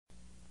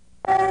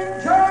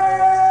Ranger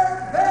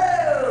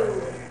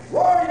Bill,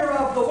 warrior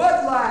of the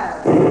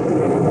woodland.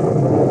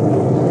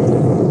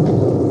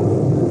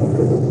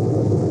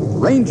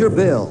 Ranger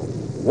Bill,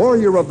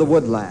 warrior of the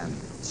woodland,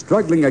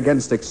 struggling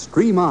against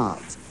extreme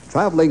odds,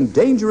 traveling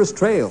dangerous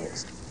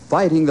trails,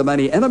 fighting the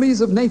many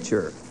enemies of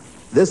nature.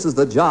 This is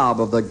the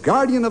job of the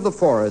guardian of the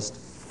forest,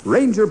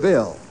 Ranger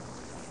Bill.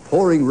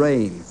 Pouring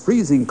rain,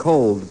 freezing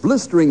cold,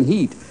 blistering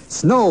heat,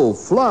 snow,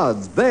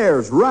 floods,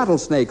 bears,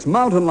 rattlesnakes,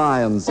 mountain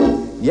lions.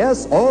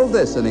 Yes, all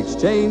this in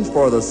exchange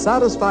for the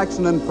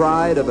satisfaction and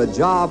pride of a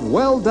job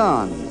well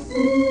done.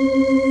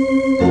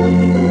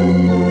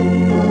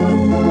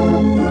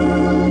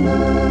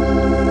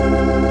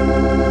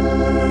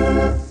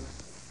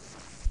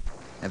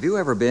 Have you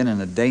ever been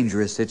in a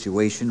dangerous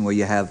situation where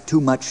you have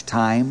too much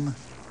time?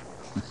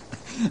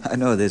 I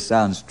know this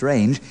sounds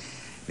strange,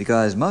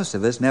 because most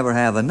of us never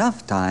have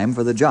enough time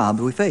for the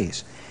jobs we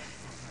face.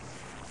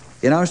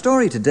 In our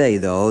story today,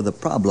 though, the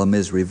problem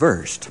is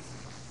reversed.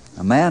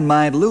 A man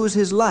might lose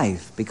his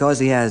life because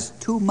he has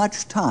too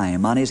much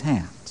time on his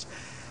hands.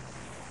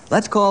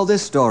 Let's call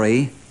this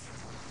story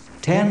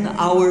 10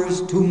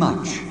 Hours Too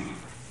Much.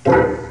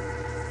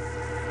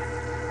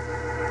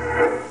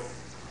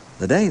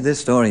 The day this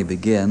story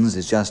begins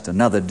is just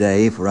another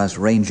day for us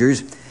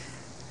rangers.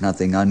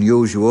 Nothing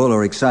unusual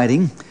or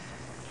exciting.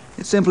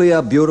 It's simply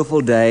a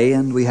beautiful day,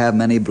 and we have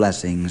many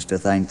blessings to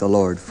thank the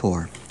Lord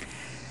for.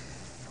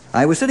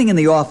 I was sitting in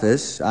the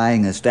office,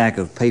 eyeing a stack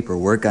of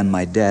paperwork on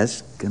my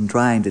desk and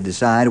trying to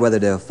decide whether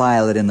to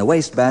file it in the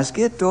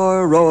wastebasket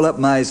or roll up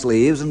my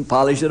sleeves and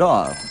polish it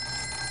off.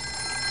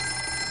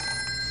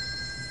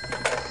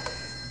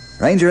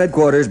 Ranger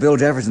Headquarters, Bill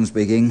Jefferson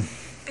speaking.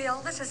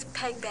 Bill, this is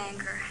Peg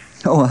Banker.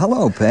 Oh,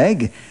 hello,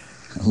 Peg.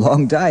 A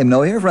long time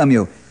no hear from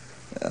you.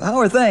 How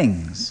are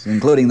things,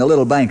 including the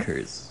little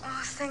bankers?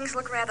 Oh, things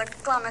look rather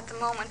glum at the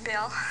moment,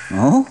 Bill.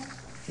 Oh?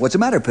 What's the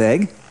matter,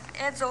 Peg?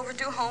 Ed's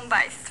overdue home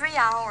by 3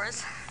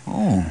 hours.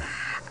 Oh.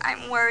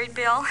 I'm worried,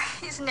 Bill.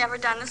 He's never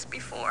done this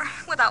before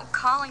without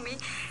calling me.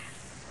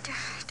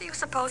 Do you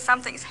suppose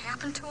something's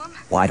happened to him?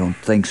 Well, I don't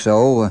think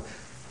so.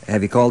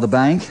 Have you called the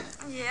bank?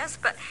 Yes,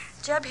 but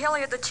Jeb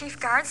Hilliard, the chief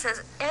guard,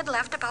 says Ed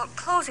left about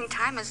closing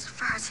time as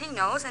far as he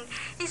knows, and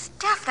he's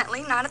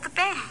definitely not at the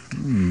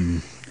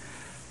bank.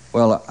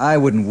 Well, I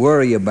wouldn't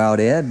worry about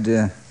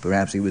Ed.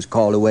 Perhaps he was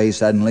called away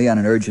suddenly on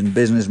an urgent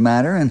business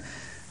matter, and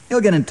he'll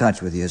get in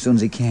touch with you as soon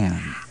as he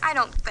can. I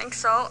don't think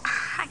so.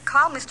 I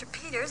called Mr.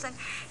 Peters, and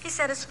he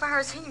said as far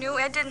as he knew,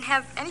 Ed didn't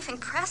have anything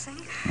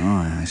pressing.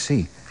 Oh, I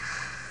see.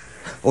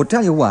 Oh,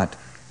 tell you what.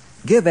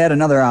 Give Ed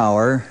another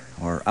hour,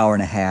 or hour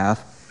and a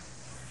half.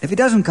 If he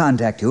doesn't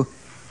contact you,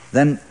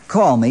 then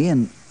call me,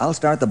 and I'll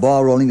start the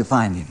ball rolling to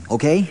find him,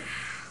 okay?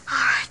 All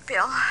right,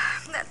 Bill.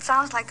 That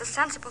sounds like the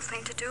sensible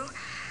thing to do.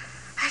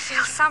 I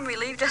feel some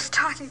relief just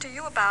talking to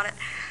you about it.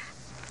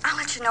 I'll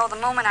let you know the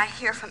moment I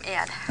hear from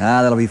Ed.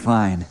 That'll be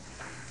fine.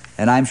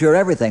 And I'm sure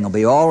everything will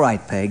be all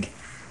right, Peg.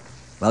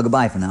 Well,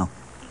 goodbye for now.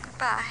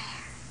 Goodbye.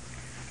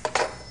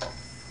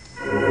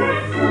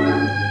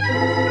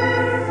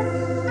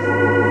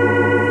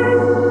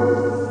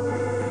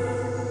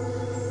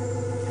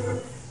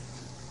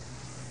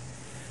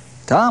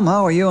 Tom,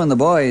 how are you and the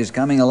boys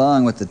coming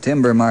along with the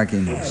timber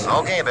markings?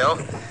 Okay, Bill.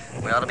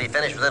 We ought to be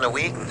finished within a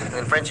week, and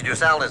then Frenchy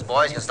Dussel and his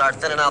boys can start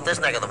thinning out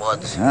this neck of the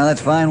woods. Well, that's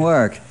fine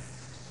work.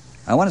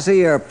 I want to see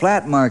your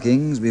plat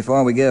markings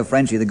before we give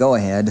Frenchy the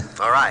go-ahead.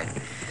 All right.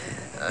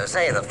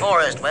 Say, the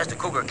forest west of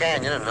Cougar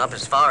Canyon and up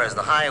as far as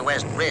the High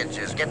West Ridge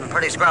is getting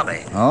pretty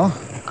scrubby. Oh?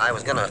 I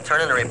was going to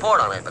turn in a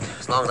report on it, but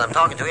as long as I'm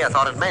talking to you, I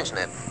thought I'd mention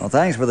it. Well,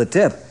 thanks for the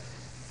tip.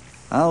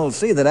 I'll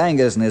see that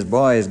Angus and his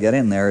boys get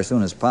in there as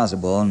soon as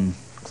possible and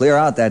clear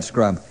out that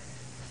scrub.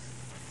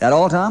 That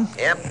all, Tom?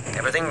 Yep,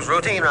 everything's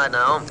routine right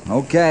now.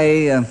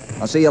 Okay,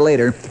 I'll see you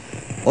later.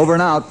 Over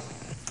and out.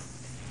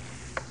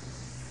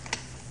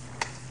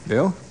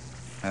 Bill?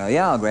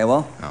 Yeah,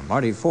 Graywell.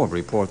 Marty Ford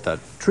report that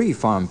Tree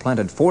Farm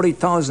planted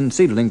 40,000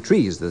 seedling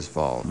trees this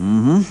fall.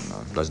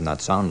 Mm-hmm. Doesn't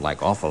that sound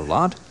like awful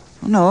lot?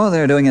 No,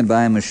 they're doing it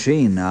by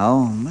machine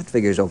now. That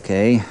figure's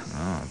okay.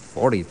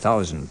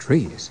 40,000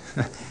 trees.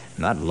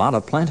 Not a lot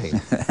of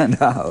planting.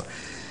 No.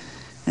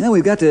 And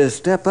we've got to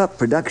step up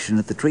production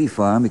at the tree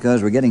farm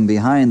because we're getting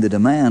behind the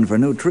demand for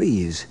new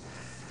trees.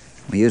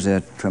 We use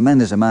a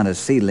tremendous amount of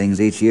seedlings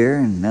each year,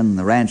 and then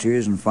the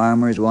ranchers and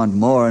farmers want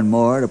more and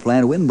more to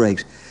plant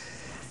windbreaks.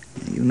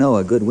 You know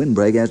a good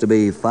windbreak has to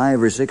be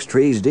 5 or 6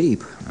 trees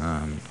deep.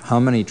 How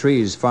many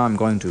trees farm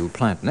going to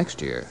plant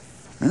next year?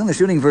 Well, they're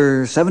shooting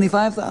for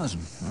 75,000.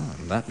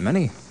 That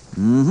many?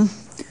 Mm-hmm.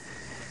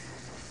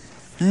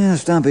 Yeah,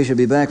 Stumpy should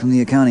be back from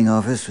the accounting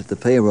office with the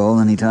payroll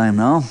any time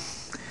now.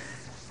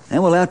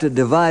 Then we'll have to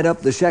divide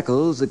up the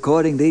shekels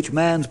according to each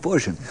man's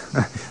portion.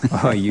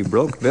 Oh, you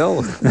broke,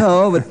 Bill?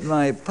 No, but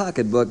my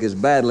pocketbook is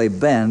badly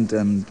bent,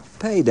 and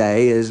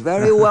payday is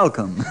very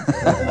welcome.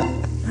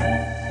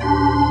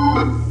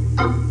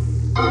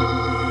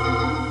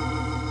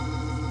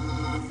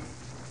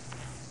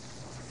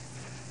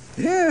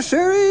 Yes,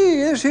 sirree,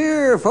 yes,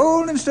 here,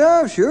 folding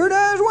stuff sure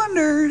does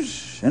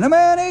wonders, and a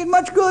man ain't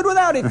much good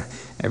without it.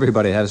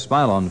 Everybody has a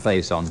smile on the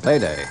face on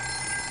payday.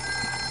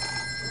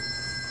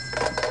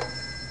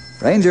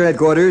 Ranger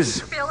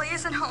headquarters. Billy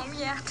isn't home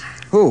yet.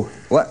 Who?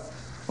 What?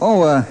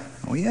 Oh,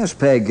 yes,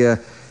 Peg.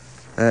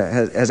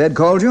 Has Ed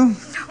called you?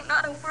 No,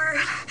 not a word.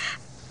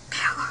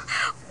 Bill,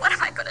 what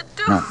am I going to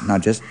do? Now,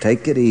 just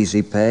take it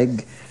easy,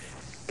 Peg.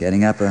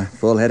 Getting up a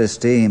full head of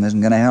steam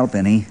isn't going to help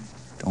any.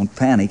 Don't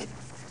panic.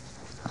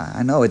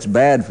 I know it's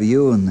bad for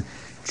you and the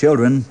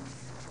children.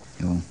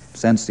 You'll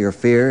sense your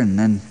fear, and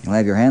then you'll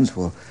have your hands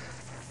full.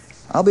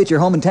 I'll be at your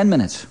home in 10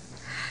 minutes.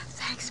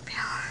 Thanks,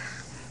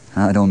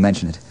 Bill. Don't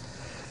mention it.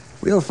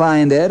 We'll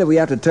find Ed if we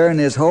have to turn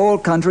this whole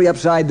country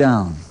upside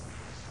down.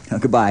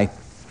 Goodbye.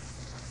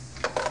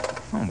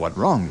 Oh, what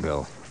wrong,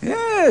 Bill?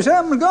 Yeah,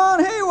 something's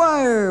gone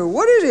haywire.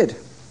 What is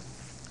it?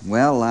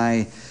 Well,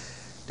 I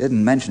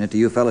didn't mention it to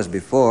you fellas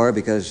before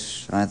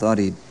because I thought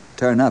he'd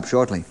turn up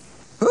shortly.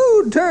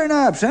 Who'd turn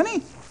up,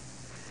 Sonny?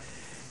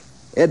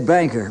 Ed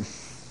Banker.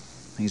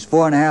 He's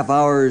 4.5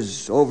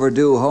 hours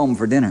overdue home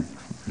for dinner.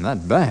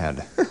 Not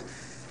bad.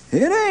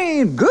 It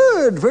ain't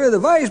good for the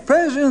vice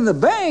president of the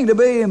bank to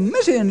be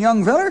missing,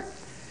 young feller.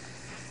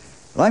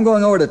 Well, I'm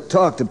going over to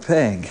talk to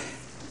Peg.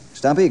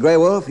 Stumpy, Grey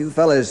Wolf, you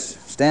fellas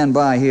stand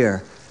by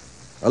here.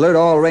 Alert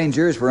all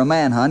rangers for a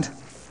manhunt,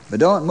 but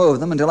don't move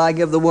them until I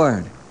give the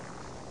word.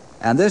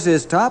 And this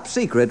is top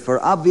secret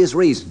for obvious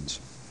reasons.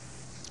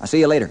 I'll see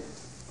you later.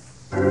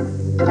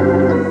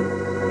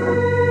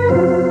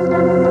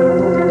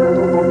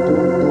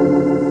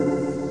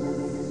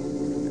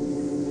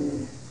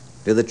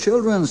 Do the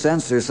children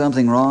sense there's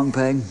something wrong,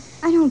 Peg?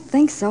 I don't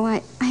think so.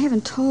 I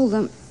haven't told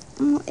them.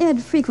 Well,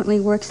 Ed frequently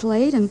works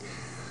late, and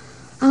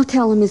I'll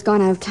tell him he's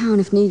gone out of town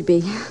if need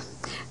be.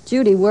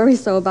 Judy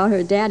worries so about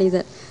her daddy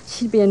that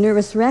she'd be a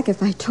nervous wreck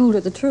if I told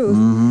her the truth.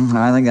 Mm-hmm.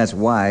 I think that's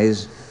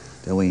wise,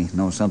 till we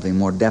know something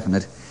more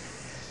definite.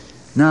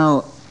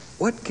 Now,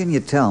 what can you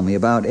tell me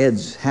about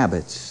Ed's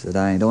habits that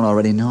I don't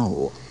already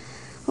know?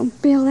 Well,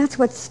 Bill, that's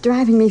what's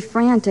driving me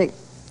frantic.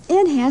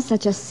 Ed has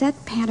such a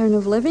set pattern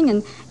of living,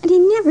 and he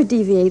never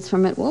deviates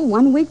from it, well,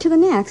 one week to the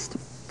next.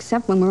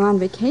 Except when we're on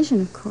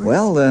vacation, of course.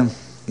 Well,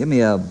 give me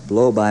a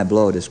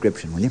blow-by-blow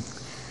description, will you?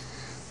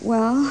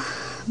 Well,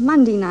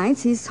 Monday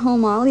nights he's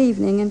home all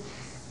evening, and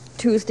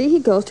Tuesday he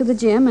goes to the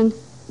gym and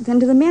then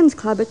to the men's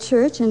club at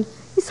church, and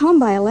he's home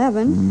by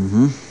 11.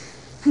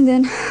 Mm-hmm. And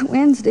then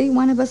Wednesday,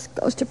 one of us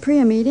goes to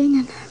prayer meeting,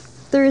 and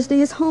Thursday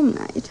is home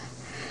night.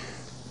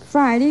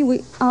 Friday,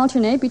 we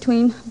alternate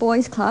between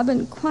boys' club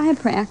and choir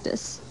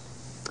practice.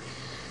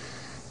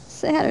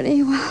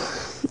 Saturday, well,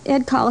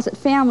 Ed calls it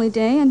family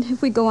day, and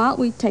if we go out,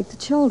 we take the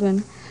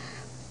children.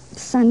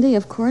 Sunday,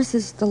 of course,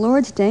 is the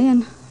Lord's Day,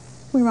 and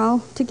we're all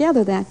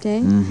together that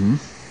day. Mm-hmm.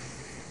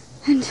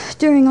 And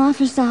during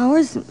office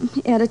hours,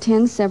 Ed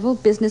attends several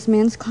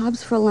businessmen's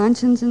clubs for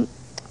luncheons, and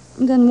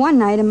then one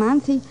night a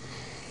month, he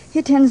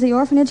attends the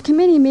orphanage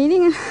committee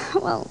meeting, and,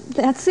 well,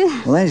 that's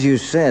it. Well, as you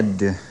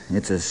said,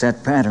 it's a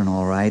set pattern,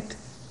 all right.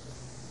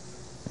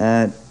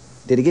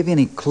 Did he give you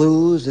any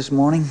clues this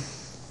morning?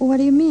 What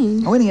do you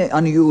mean? Oh, any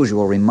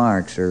unusual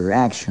remarks or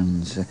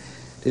actions?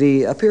 Did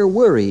he appear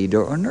worried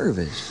or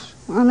nervous?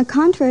 On the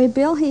contrary,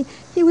 Bill, he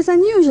was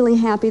unusually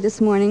happy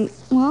this morning.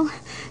 Well,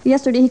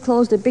 yesterday he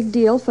closed a big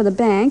deal for the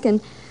bank,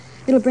 and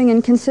it'll bring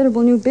in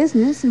considerable new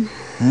business. And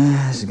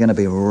This is going to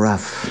be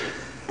rough.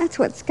 that's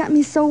what's got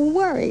me so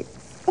worried.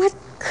 What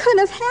could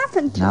have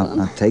happened to him?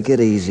 Now, take it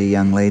easy,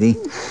 young lady.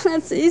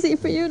 That's easy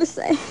for you to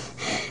say.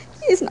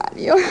 He's not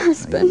your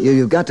husband.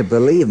 You've got to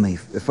believe me,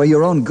 for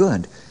your own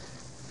good.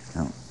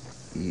 Now,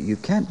 you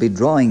can't be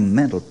drawing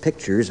mental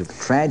pictures of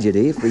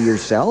tragedy for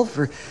yourself,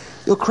 or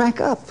you'll crack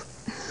up.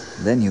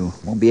 Then you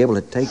won't be able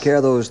to take care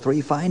of those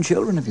 3 fine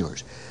children of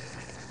yours.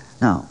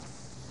 Now,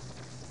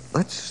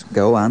 let's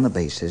go on the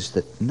basis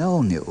that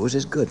no news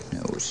is good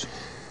news.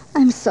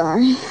 I'm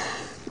sorry.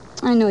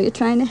 I know you're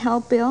trying to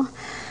help, Bill.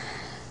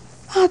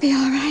 I'll be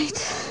all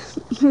right.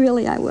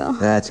 Really, I will.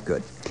 That's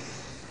good.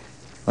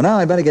 Well, now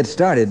I'd better get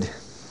started.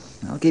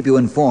 I'll keep you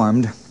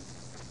informed.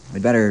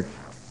 You'd better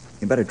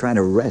try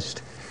to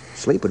rest.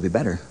 Sleep would be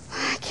better.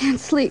 I can't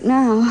sleep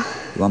now.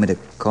 You want me to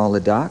call the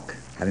doc?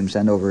 Have him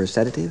send over a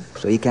sedative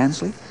so you can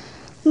sleep?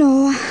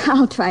 No,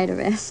 I'll try to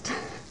rest.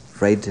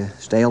 Afraid to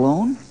stay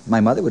alone?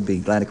 My mother would be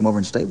glad to come over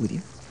and stay with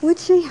you. Would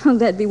she? Oh,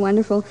 that'd be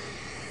wonderful.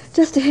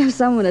 Just to have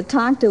someone to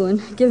talk to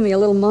and give me a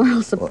little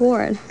moral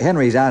support. Well,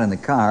 Henry's out in the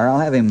car. I'll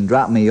have him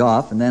drop me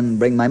off and then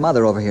bring my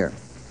mother over here.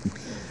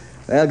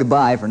 Well,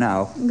 goodbye for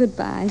now.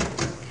 Goodbye.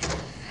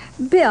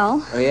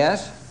 Bill, Oh,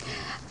 yes?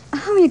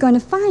 how are you going to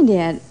find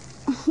Ed?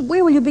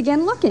 Where will you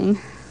begin looking?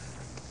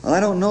 Well, I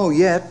don't know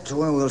yet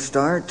where we'll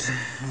start.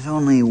 There's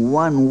only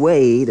one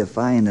way to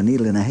find a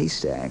needle in a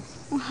haystack.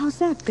 Well, how's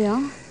that,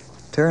 Bill?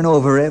 Turn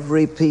over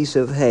every piece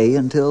of hay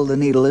until the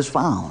needle is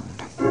found.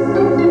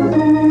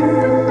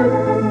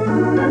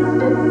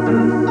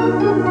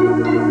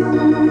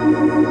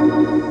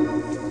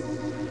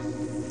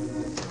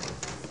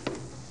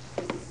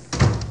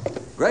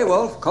 Grey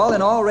Wolf, call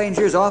in all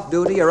rangers off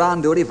duty or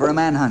on duty for a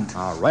manhunt.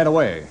 Right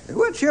away.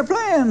 What's your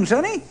plan,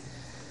 Sonny?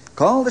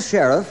 Call the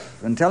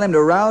sheriff and tell him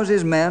to rouse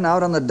his men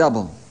out on the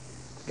double.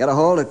 get a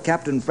hold of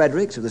Captain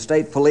Fredericks of the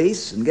state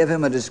police and give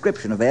him a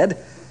description of Ed.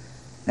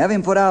 Have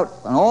him put out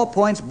an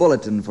all-points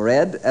bulletin for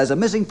Ed as a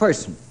missing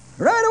person.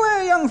 Right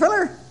away, young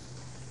feller.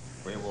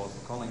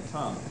 Werewolf calling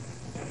Tom.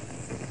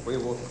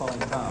 Werewolf calling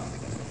Tom.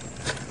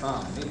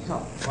 Tom, need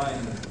help.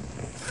 Find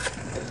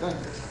Ed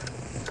Banker.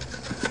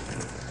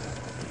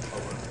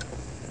 Over.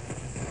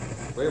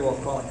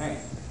 Werewolf calling Hank.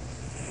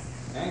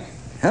 Hank?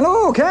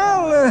 Hello,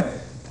 Cal.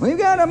 We've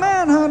got a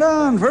manhunt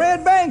on for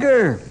Ed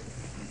Banker.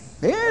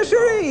 Yes,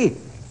 sirree.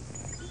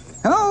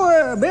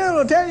 Oh, Bill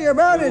will tell you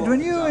about it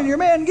when you and your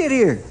men get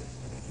here.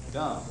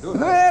 Tom, do it.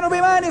 Well, it'll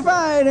be mighty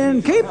fine,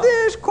 and keep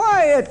this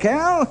quiet,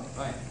 Cal.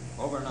 Right.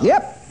 Over now.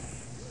 Yep.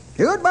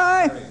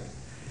 Goodbye.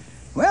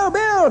 Well,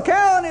 Bill,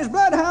 Cal and his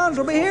bloodhounds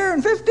will be here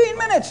in 15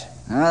 minutes.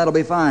 That'll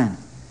be fine.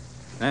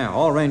 Now,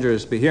 all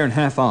rangers be here in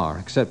half hour,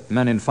 except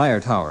men in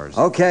fire towers.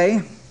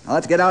 Okay. Now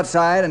let's get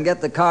outside and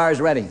get the cars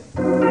ready.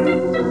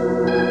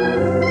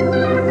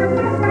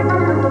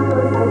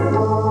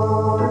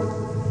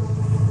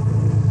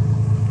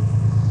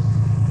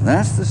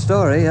 That's the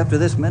story up to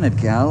this minute,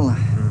 Cal.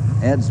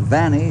 Ed's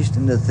vanished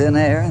into thin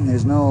air, and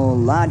there's no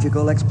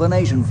logical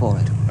explanation for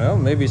it. Well,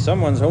 maybe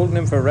someone's holding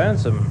him for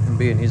ransom,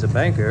 being he's a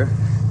banker.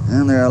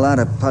 And there are a lot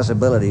of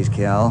possibilities,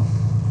 Cal.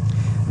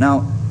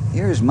 Now,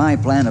 here's my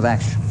plan of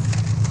action.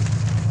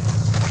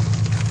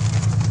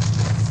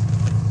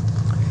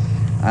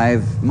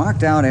 I've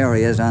marked out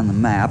areas on the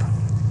map,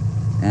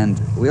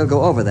 and we'll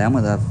go over them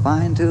with a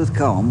fine-tooth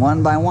comb,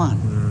 one by one.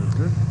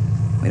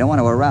 We don't want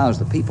to arouse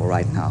the people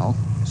right now,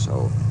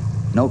 so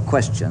no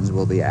questions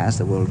will be asked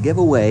that will give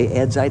away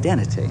Ed's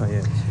identity. Oh,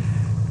 yes.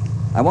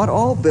 I want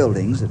all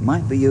buildings that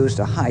might be used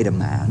to hide a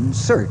man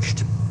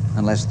searched,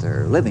 unless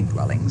they're living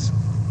dwellings.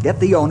 Get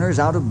the owners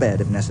out of bed,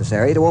 if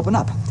necessary, to open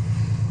up.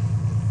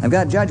 I've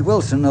got Judge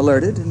Wilson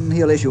alerted, and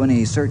he'll issue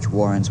any search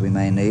warrants we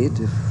may need,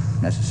 if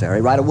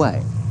necessary, right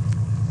away.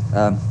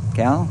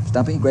 Cal,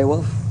 Stumpy, Grey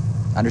Wolf,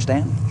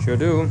 understand? Sure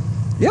do.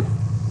 Yep.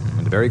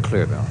 And very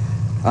clear, Bill.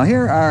 Now,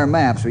 here are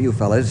maps for you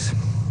fellas.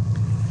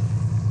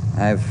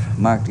 I've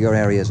marked your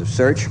areas of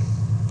search.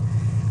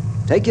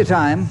 Take your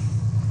time,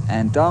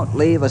 and don't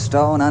leave a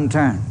stone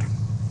unturned.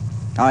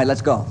 All right,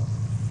 let's go.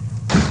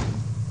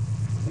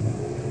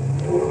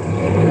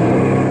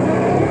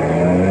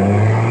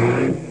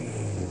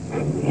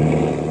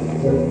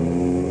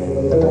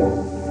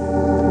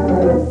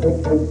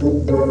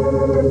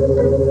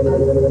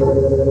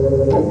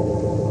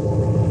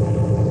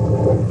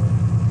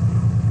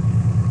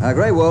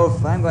 Grey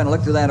Wolf, I'm going to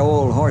look through that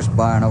old horse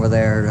barn over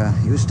there.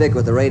 You stick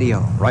with the radio.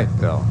 Right,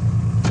 Bill.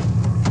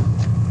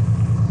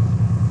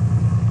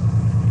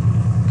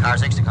 Car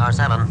 6 to car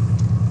 7.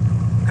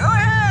 Go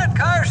ahead,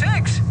 car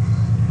 6.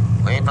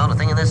 We ain't found a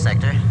thing in this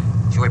sector.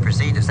 Should we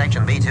proceed to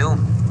section B2?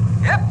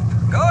 Yep,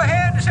 go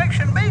ahead to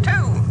section B2.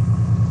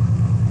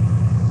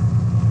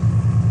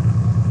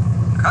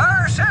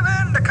 Car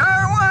 7 to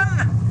car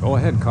 1. Go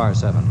ahead, car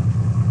 7.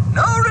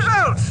 No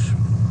results.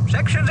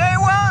 Sections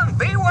A1,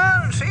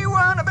 B1,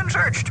 C1 have been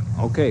searched.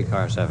 Okay,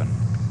 car 7.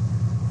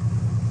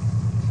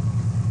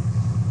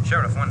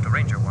 Sheriff 1 to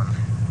Ranger 1.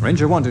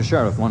 Ranger 1 to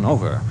Sheriff 1,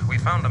 over. We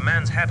found a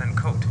man's hat and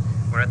coat.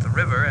 We're at the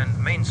river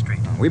and Main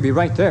Street. We be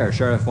right there,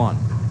 Sheriff 1.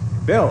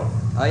 Bill,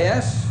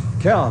 Yes?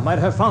 Cal might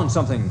have found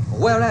something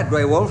Where at,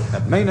 Grey Wolf?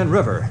 at Main and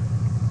River.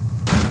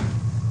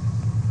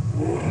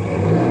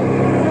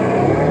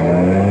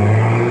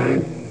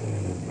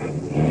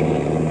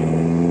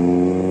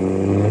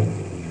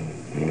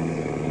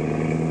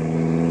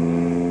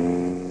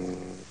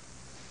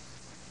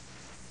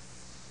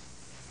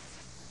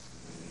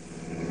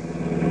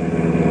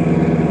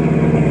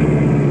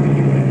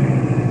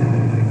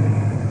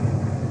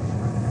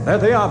 There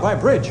they are, by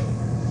bridge.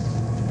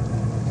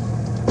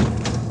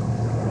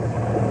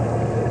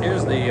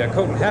 Here's the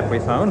coat and hat we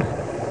found.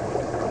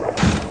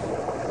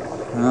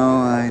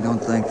 No, I don't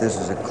think this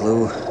is a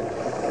clue.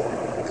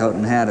 Coat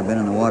and hat have been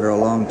in the water a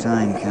long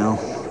time, Cal.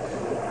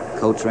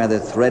 Coat's rather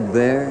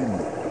threadbare, and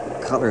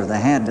the color of the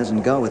hat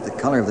doesn't go with the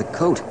color of the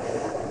coat.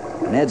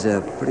 And Ed's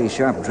a pretty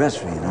sharp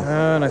dresser, you know.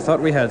 And I thought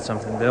we had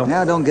something, Bill.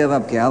 Now, don't give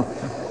up, Cal.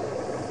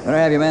 Better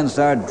have your men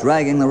start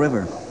dragging the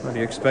river. What, do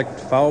you expect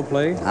foul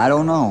play? I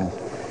don't know.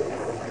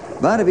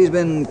 But if he's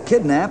been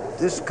kidnapped,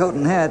 this coat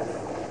and hat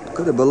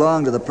could have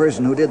belonged to the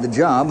person who did the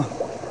job,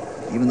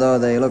 even though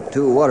they look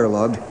too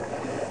waterlogged.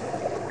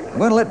 I'm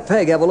going to let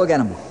Peg have a look at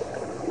them.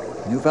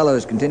 You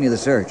fellows continue the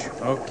search.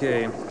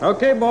 Okay.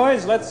 Okay,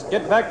 boys, let's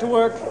get back to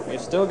work. We've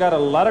still got a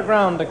lot of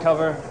ground to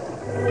cover.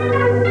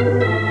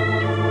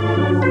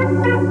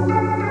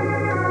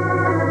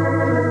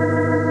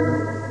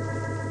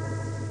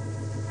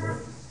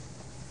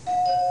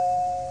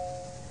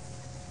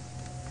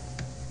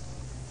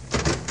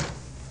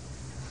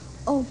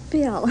 Oh,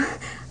 Bill,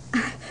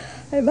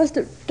 I must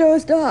have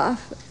dozed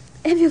off.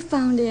 Have you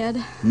found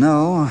Ed?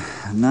 No,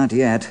 not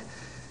yet.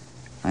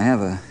 I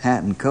have a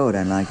hat and coat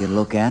I'd like you to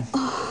look at.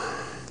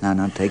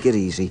 Now, take it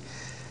easy.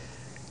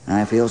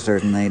 I feel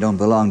certain they don't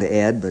belong to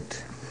Ed,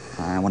 but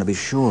I want to be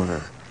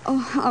sure.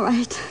 Oh, all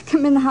right.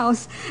 Come in the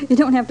house. You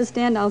don't have to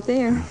stand out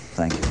there.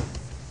 Thank you.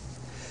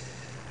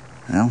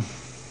 Well,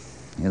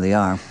 here they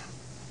are.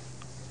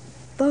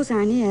 Those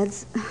aren't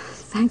Ed's.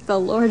 Thank the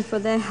Lord for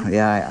that.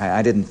 Yeah,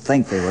 I didn't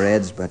think they were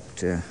Ed's, but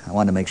I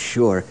wanted to make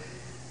sure.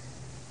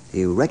 Do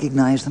you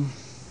recognize them?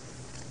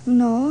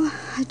 No,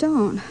 I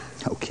don't.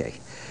 Okay.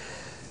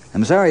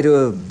 I'm sorry to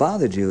have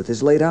bothered you at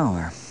this late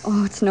hour.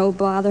 Oh, it's no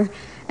bother.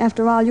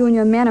 After all, you and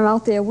your men are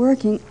out there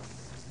working.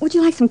 Would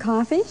you like some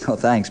coffee? Oh,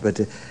 thanks, but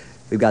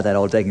we've got that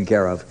all taken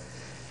care of.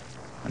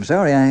 I'm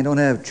sorry I don't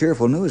have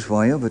cheerful news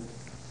for you, but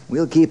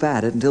we'll keep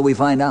at it until we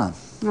find out.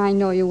 I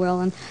know you will,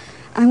 and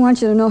I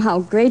want you to know how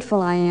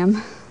grateful I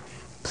am.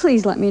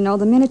 Please let me know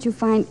the minute you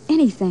find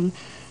anything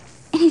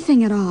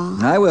at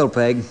all. I will,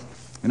 Peg.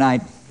 Good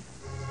night.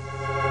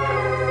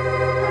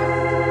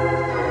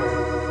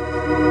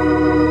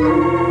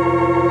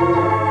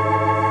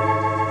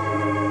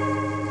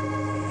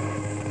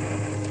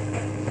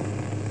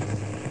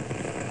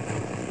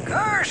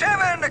 Car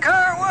 7 to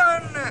Car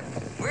 1.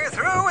 We're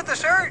through with the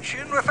search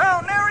and we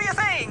found nary a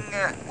thing.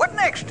 What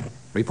next?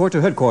 Report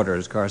to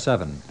headquarters, Car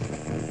 7.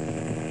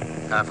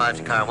 Car 5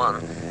 to Car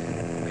 1.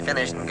 We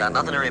finished and got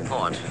nothing to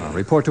report.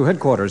 Report to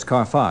headquarters,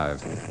 Car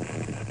 5.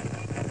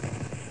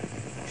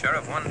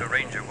 Sheriff 1 to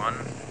Ranger 1.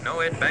 No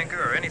Ed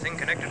Banker or anything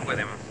connected with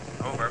him.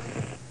 Over.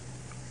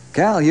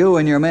 Cal, you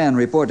and your men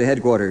report to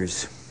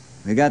headquarters.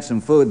 We got some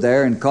food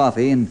there and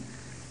coffee, and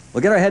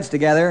we'll get our heads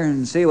together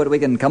and see what we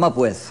can come up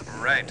with.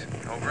 Right.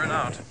 Over and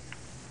out.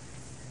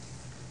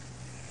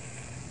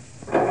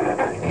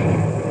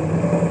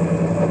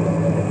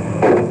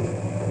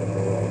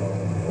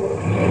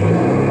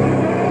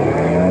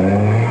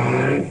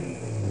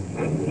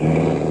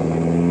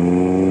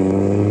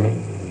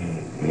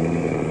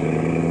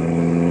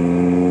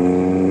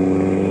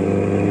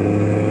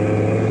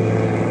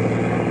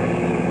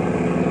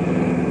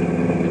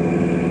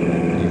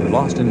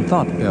 Lost in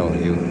thought, Bill.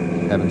 You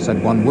haven't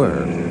said one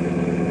word.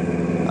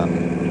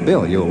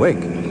 Bill, you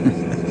awake?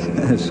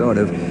 Sort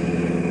of.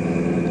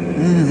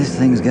 This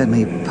thing's got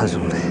me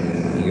puzzled.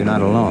 You're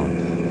not alone.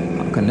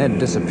 How can Ed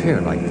disappear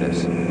like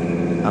this?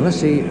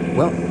 Unless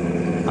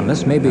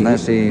maybe...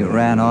 Unless he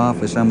ran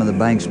off with some of the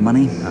bank's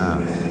money.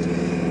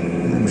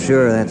 I'm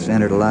sure that's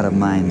entered a lot of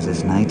minds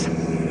this night.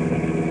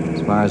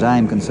 As far as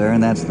I'm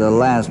concerned, that's the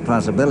last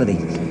possibility.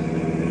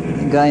 I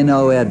think I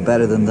know Ed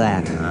better than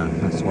that.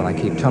 That's what I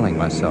keep telling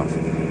myself.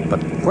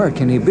 But where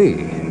can he be?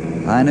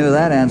 If I knew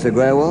that answer,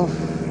 Grey Wolf,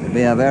 he'd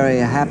be a very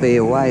happy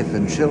wife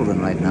and children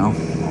right now.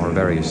 Or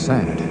very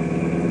sad.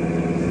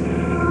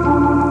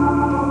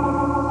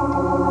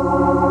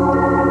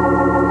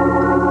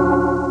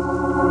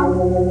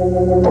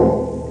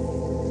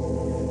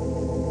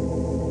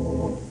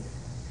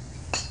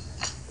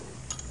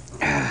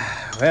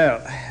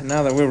 Well,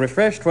 now that we're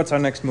refreshed, what's our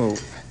next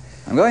move?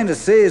 I'm going to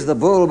seize the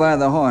bull by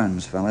the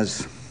horns,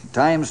 fellas.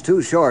 Time's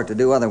too short to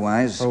do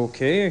otherwise.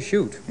 Okay,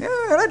 shoot. Yeah,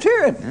 let's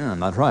hear it. Yeah,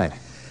 not right.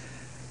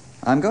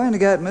 I'm going to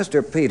get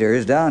Mr.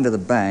 Peters down to the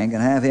bank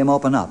and have him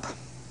open up.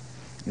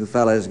 You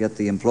fellas get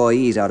the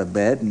employees out of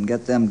bed and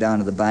get them down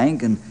to the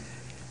bank, and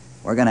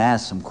we're going to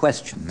ask some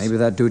questions. Maybe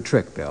that'd do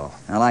trick, Bill.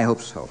 Well, I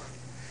hope so.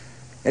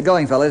 Get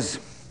going, fellas.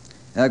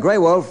 Grey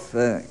Wolf,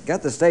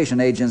 get the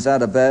station agents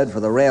out of bed for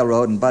the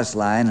railroad and bus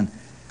line and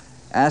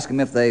ask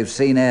them if they've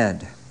seen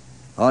Ed.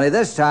 Only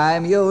this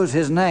time, use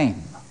his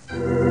name.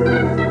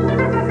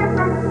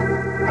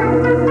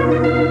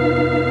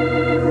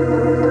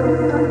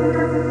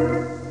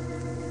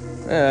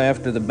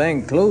 After the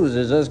bank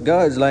closes, us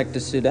guards like to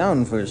sit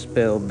down for a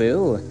spell,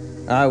 Bill.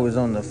 I was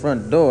on the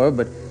front door,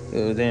 but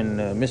then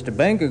Mr.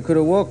 Banker could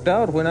have walked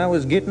out when I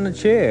was getting a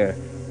chair.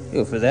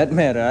 For that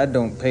matter, I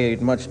don't pay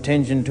much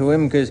attention to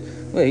him because,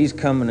 well, he's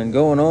coming and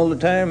going all the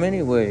time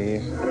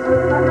anyway.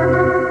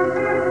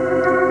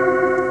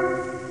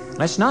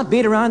 Let's not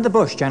beat around the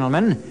bush,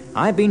 gentlemen.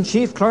 I've been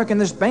chief clerk in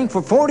this bank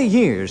for 40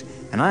 years,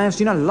 and I've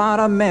seen a lot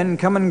of men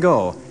come and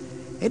go.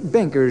 Ed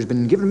Banker's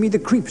been giving me the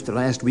creeps the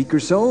last week or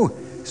so,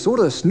 sort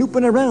of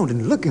snooping around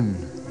and looking.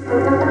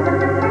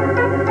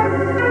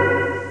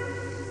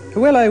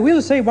 Well, I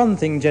will say one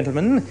thing,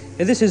 gentlemen.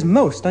 This is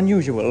most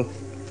unusual.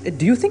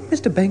 Do you think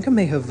Mr. Banker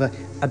may have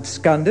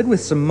absconded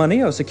with some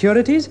money or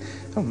securities?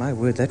 Oh, my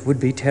word, that would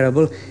be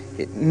terrible.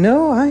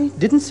 No, I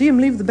didn't see him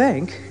leave the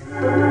bank.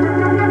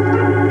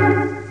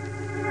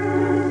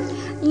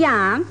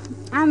 Yeah,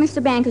 I'm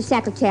Mr. Banker's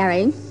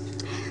secretary.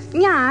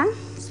 Yeah,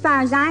 as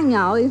far as I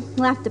know, he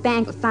left the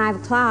bank at 5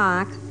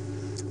 o'clock.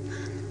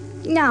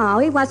 No,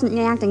 he wasn't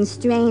acting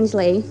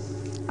strangely.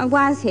 Or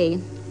was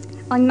he?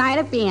 Well, he might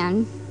have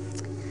been.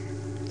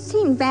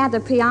 Seemed rather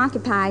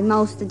preoccupied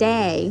most of the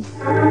day.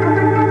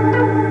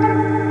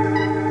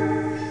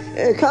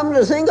 Come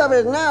to think of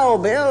it now,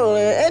 Bill,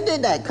 Ed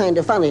did that kind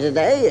of funny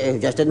today.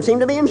 Just didn't seem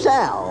to be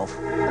himself.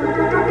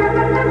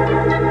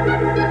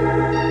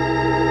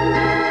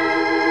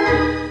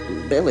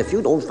 Bill, if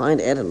you don't find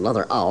Ed in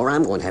another hour,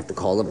 I'm going to have to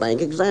call the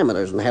bank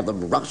examiners and have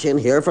them rush in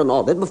here for an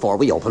audit before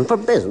we open for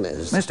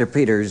business. Mr.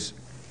 Peters,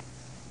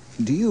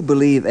 do you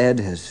believe Ed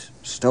has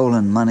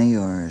stolen money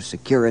or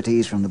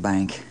securities from the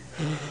bank?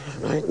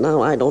 Right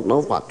now, I don't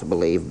know what to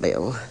believe,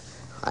 Bill.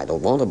 I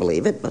don't want to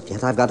believe it, but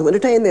yet I've got to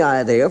entertain the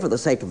idea for the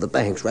sake of the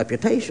bank's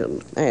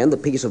reputation and the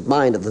peace of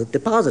mind of the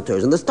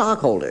depositors and the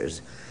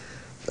stockholders.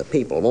 The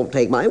people won't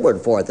take my word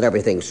for it that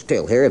everything's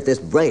still here if this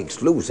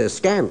breaks loose as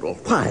scandal.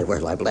 Why, we're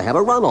liable to have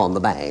a run on the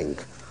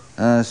bank.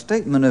 A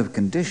statement of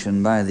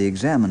condition by the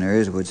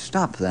examiners would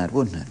stop that,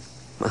 wouldn't it?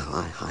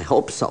 Well, I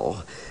hope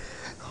so,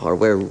 or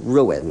we're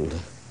ruined.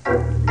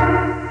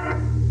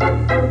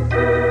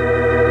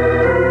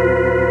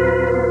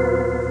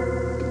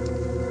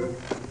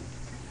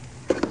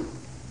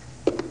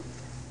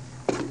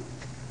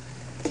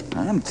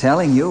 I'm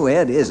telling you,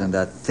 Ed isn't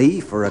a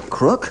thief or a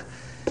crook.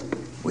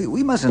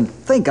 We mustn't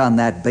think on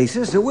that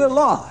basis or we're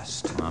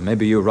lost.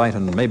 Maybe you're right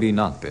and maybe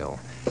not, Bill.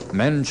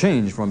 Men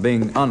change from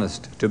being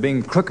honest to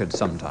being crooked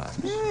sometimes.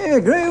 Yeah,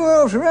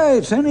 Graywolf's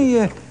right,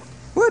 Sonny.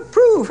 What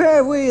proof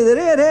have we that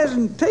Ed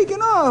hasn't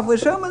taken off with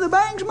some of the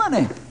bank's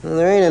money? Well,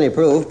 there ain't any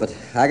proof, but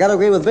I gotta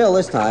agree with Bill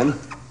this time.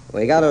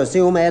 We gotta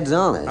assume Ed's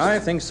honest. I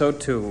think so,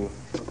 too.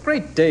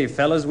 Great day,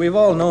 fellas. We've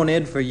all known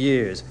Ed for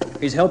years.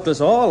 He's helped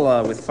us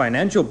all with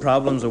financial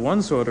problems of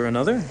one sort or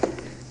another.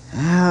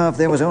 If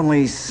there was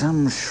only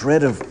some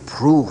shred of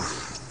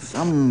proof,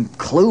 some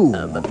clue.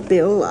 But,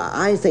 Bill,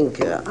 I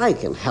think I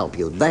can help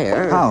you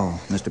there. How,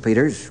 Mr.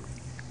 Peters?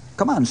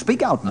 Come on,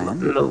 speak out,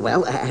 man.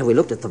 Well, have we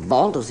looked at the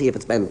vault to see if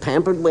it's been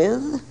tampered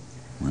with?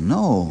 Well,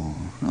 no,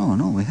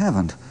 we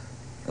haven't.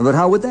 But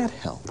how would that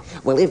help?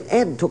 Well, if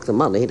Ed took the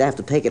money, he'd have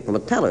to take it from a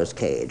teller's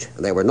cage.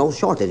 There were no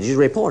shortages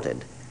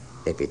reported.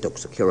 If he took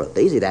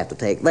securities, he'd have to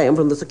take them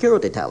from the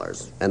security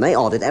tellers. And they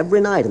audit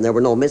every night, and there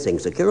were no missing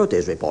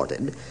securities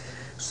reported.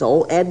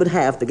 So Ed would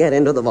have to get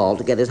into the vault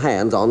to get his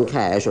hands on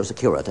cash or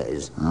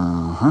securities.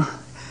 Uh-huh.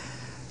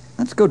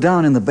 Let's go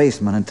down in the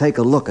basement and take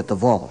a look at the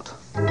vault.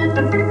 I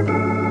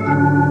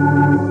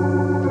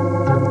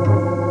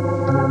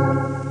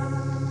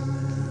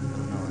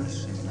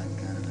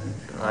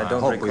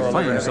don't hope we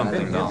find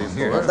something down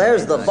here. Well,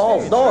 there's the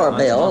vault door,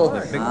 Bill.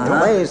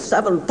 It weighs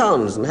 7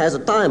 tons and has a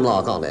time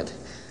lock on it.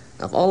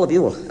 Now, if all of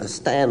you will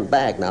stand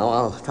back now,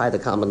 I'll try the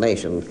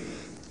combination.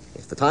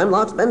 If the time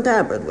lock's been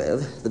tampered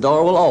with, the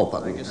door will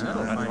open.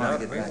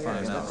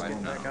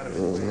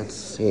 Let's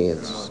see,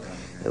 it's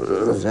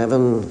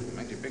 7,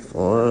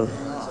 4,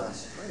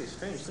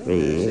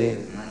 3,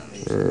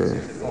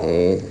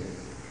 8,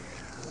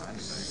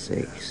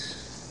 6.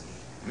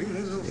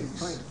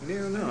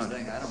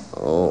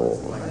 Oh.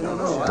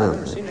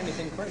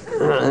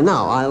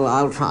 No,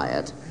 I'll try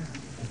it.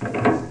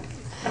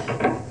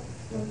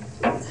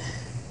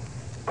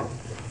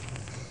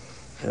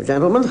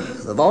 Gentlemen,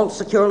 the vault's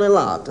securely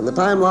locked, and the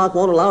time lock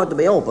won't allow it to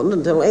be opened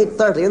until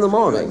 8:30 in the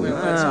morning.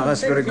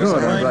 That's very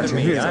good. I'm glad to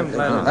hear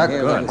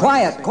that.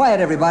 Quiet,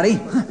 everybody.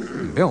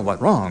 Bill,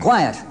 what's wrong?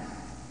 Quiet.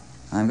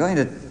 I'm going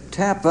to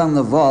tap on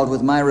the vault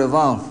with my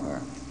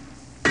revolver.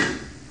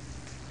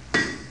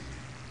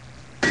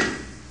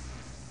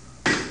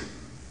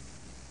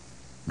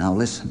 Now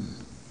listen.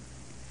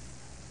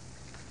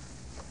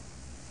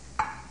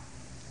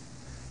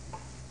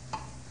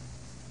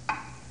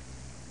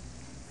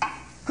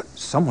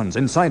 Someone's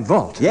inside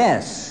vault.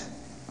 Yes,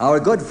 our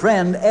good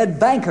friend Ed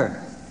Banker.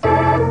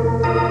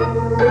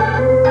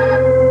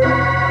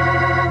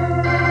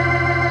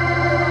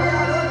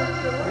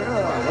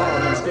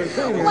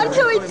 What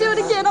can we do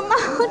to get him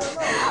out?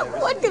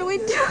 What can we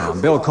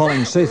do? Bill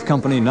calling safe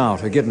company now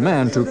to get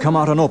man to come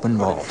out and open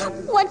vault.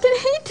 What can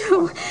he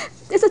do?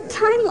 There's a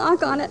time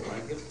lock on it.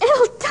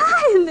 It'll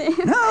die in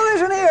there. Now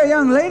listen here,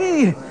 young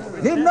lady.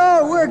 Getting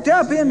all worked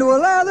up into a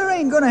lather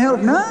ain't gonna help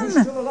none.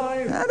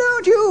 Now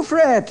don't you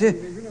fret.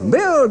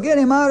 Bill get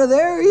him out of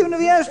there even if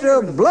he has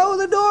to blow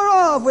the door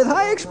off with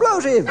high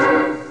explosive.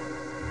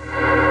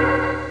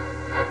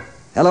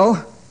 Hello?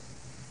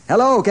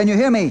 Hello, can you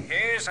hear me?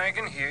 Yes, I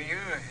can hear you.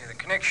 The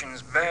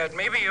connection's bad.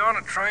 Maybe you ought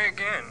to try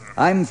again.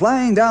 I'm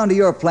flying down to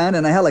your plant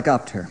in a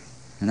helicopter,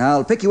 and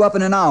I'll pick you up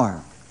in an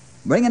hour.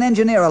 Bring an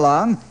engineer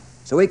along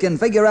so we can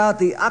figure out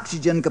the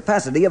oxygen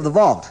capacity of the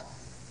vault.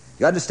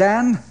 You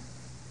understand?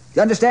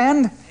 You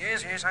understand?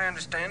 Yes, I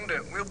understand.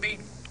 We'll be...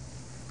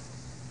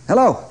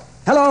 Hello?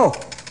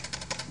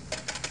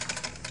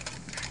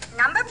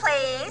 Number,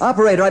 please.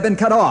 Operator, I've been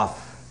cut off.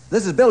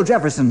 This is Bill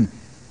Jefferson.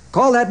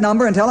 Call that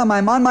number and tell him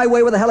I'm on my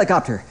way with a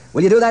helicopter.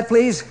 Will you do that,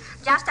 please?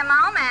 Just a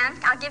moment.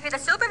 I'll give you the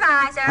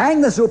supervisor.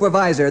 Hang the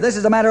supervisor. This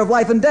is a matter of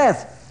life and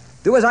death.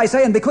 Do as I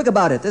say and be quick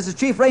about it. This is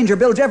Chief Ranger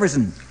Bill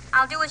Jefferson.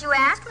 I'll do as you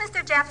ask,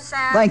 Mr. Jefferson.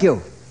 Thank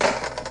you.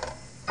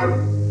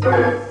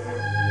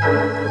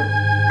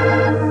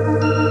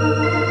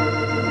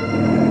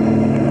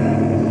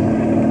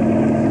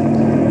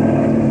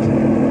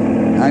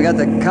 I got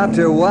the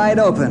copter wide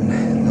open.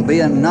 There'll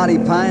be in Knotty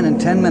Pine in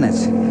 10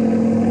 minutes.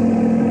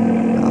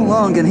 How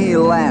long can he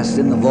last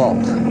in the vault?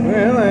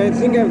 Well, I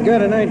think I've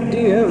got an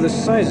idea of the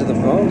size of the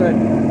vault.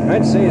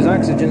 I'd say his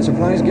oxygen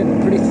supply's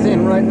getting pretty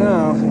thin right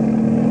now.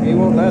 He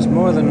won't last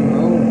more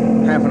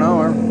than, half an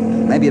hour.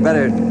 Maybe you'd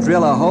better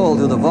drill a hole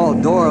through the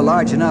vault door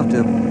large enough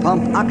to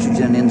pump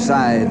oxygen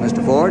inside,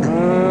 Mr. Ford.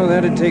 Oh,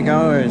 that'd take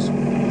hours.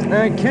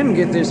 I can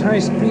get this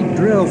high-speed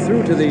drill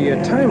through to the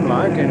time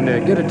lock and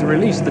get it to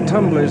release the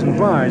tumblers and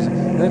bars.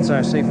 That's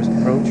our safest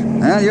approach.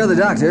 Well, you're the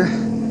doctor.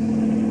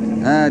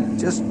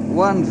 Just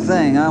one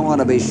thing I want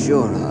to be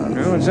sure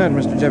of. What's that,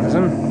 Mr.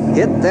 Jefferson?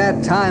 Hit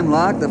that time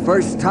lock the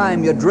first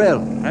time you drill.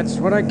 That's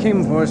what I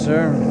came for,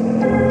 sir.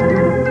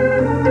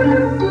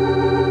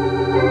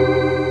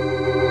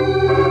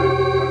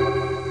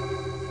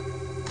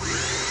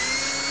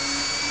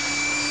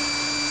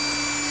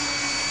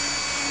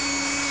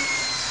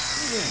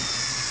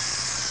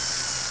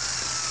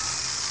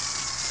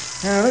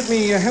 Now, let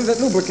me have that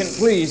lubricant,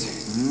 please.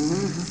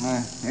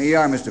 Here you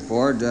are, Mr.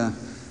 Ford.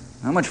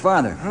 How much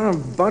farther?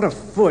 About a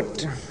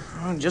foot.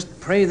 Just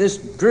pray this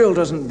drill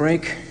doesn't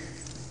break.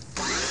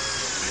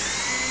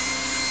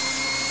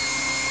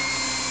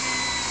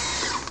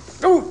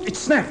 Oh, it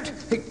snapped.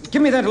 Hey,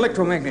 give me that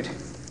electromagnet.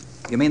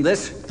 You mean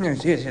this?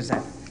 Yes,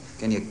 that.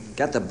 Can you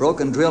get the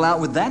broken drill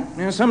out with that?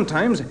 Yeah,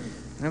 sometimes.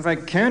 And if I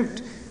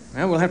can't,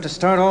 well, we'll have to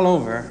start all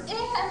over.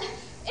 Ed!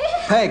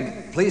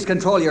 Peg, please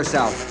control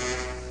yourself.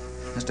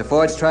 Mr.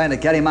 Ford's trying to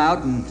get him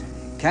out and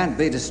can't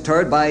be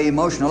disturbed by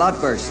emotional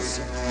outbursts.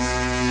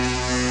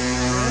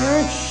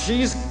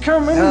 She's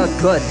coming. Oh,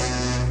 good.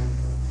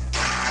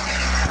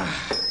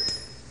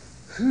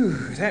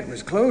 Whew, that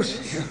was close.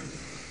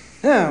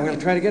 Now, we'll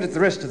try to get it the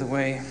rest of the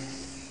way.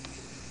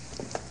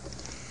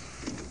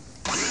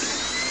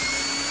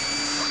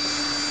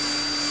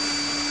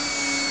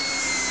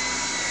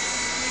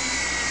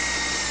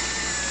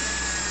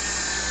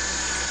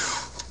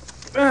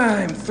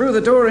 I'm through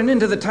the door and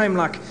into the time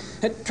lock.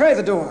 Try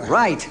the door.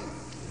 Right.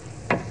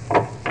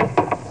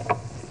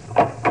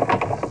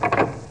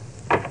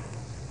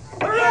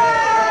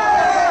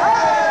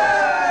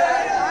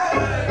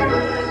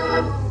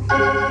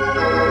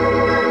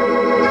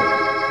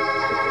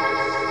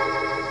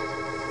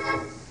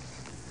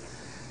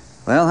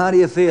 Well, how do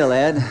you feel,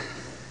 Ed?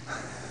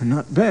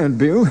 Not bad,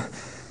 Bill.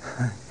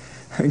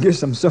 I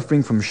guess I'm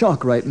suffering from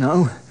shock right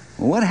now.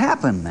 What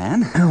happened,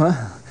 man? Well,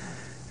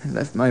 I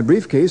left my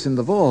briefcase in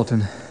the vault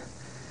and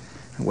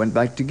I went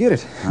back to get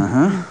it.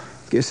 Uh-huh.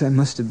 Guess I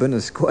must have been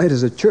as quiet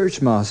as a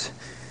church mouse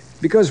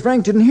because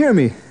Frank didn't hear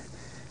me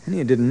and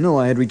he didn't know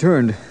I had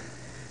returned.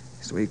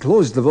 So he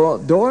closed the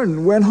vault door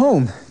and went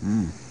home.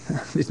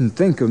 I didn't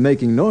think of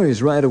making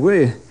noise right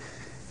away.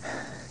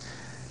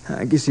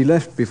 I guess he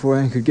left before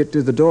I could get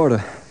to the door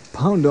to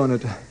pound on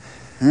it.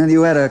 And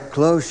you had a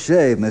close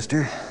shave,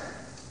 mister.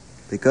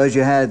 Because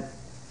you had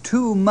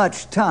too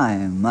much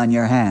time on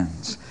your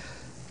hands.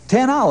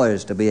 10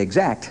 hours, to be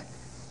exact.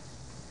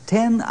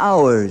 10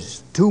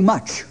 hours too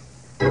much.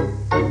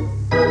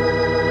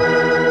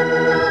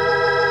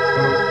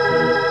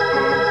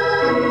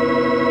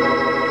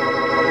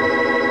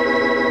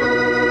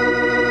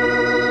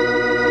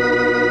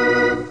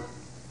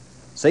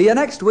 See you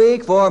next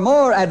week for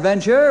more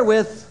adventure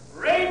with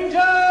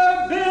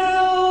Ranger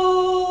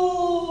Bill!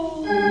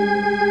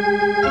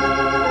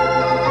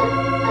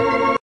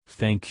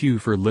 Thank you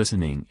for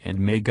listening and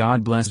may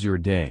God bless your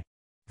day.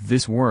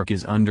 This work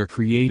is under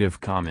Creative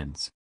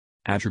Commons.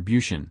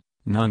 Attribution,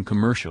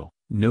 non-commercial,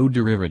 no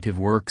derivative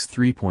works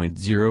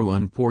 3.0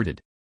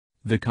 unported.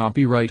 The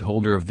copyright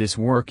holder of this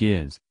work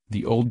is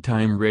the Old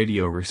Time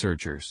Radio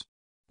Researchers.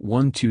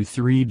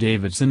 123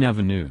 Davidson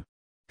Avenue,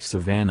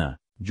 Savannah,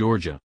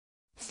 Georgia.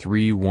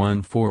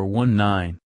 31419.